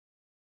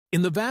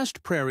In the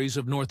vast prairies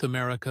of North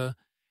America,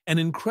 an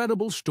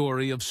incredible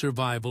story of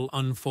survival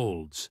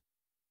unfolds.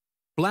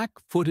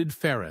 Black-footed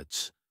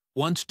ferrets,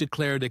 once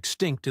declared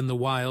extinct in the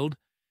wild,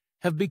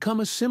 have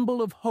become a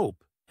symbol of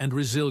hope and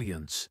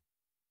resilience.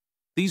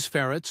 These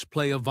ferrets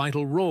play a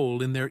vital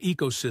role in their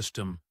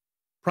ecosystem,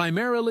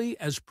 primarily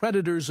as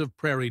predators of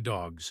prairie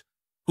dogs,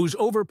 whose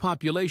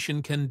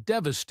overpopulation can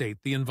devastate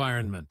the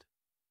environment.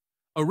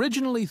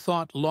 Originally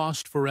thought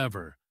lost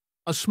forever,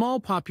 a small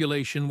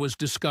population was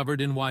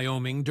discovered in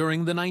Wyoming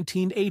during the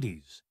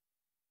 1980s.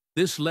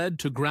 This led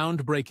to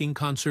groundbreaking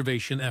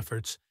conservation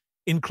efforts,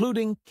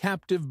 including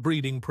captive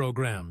breeding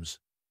programs.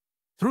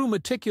 Through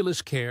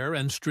meticulous care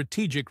and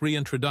strategic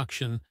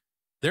reintroduction,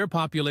 their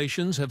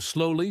populations have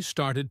slowly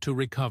started to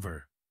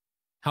recover.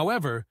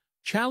 However,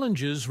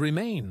 challenges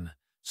remain,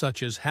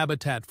 such as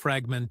habitat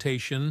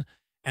fragmentation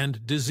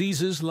and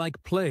diseases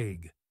like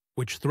plague,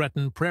 which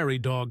threaten prairie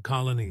dog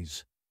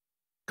colonies.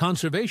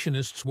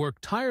 Conservationists work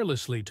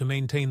tirelessly to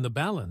maintain the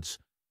balance,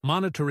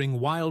 monitoring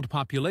wild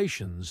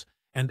populations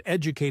and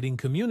educating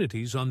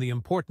communities on the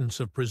importance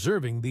of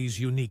preserving these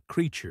unique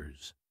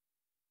creatures.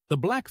 The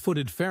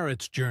black-footed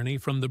ferret's journey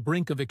from the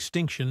brink of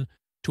extinction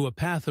to a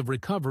path of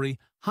recovery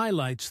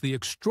highlights the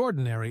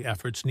extraordinary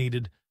efforts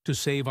needed to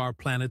save our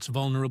planet's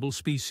vulnerable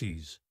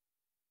species.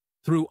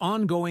 Through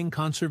ongoing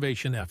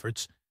conservation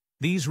efforts,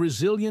 these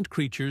resilient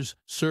creatures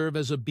serve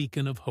as a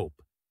beacon of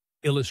hope,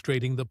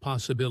 illustrating the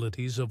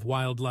possibilities of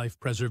wildlife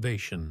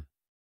preservation.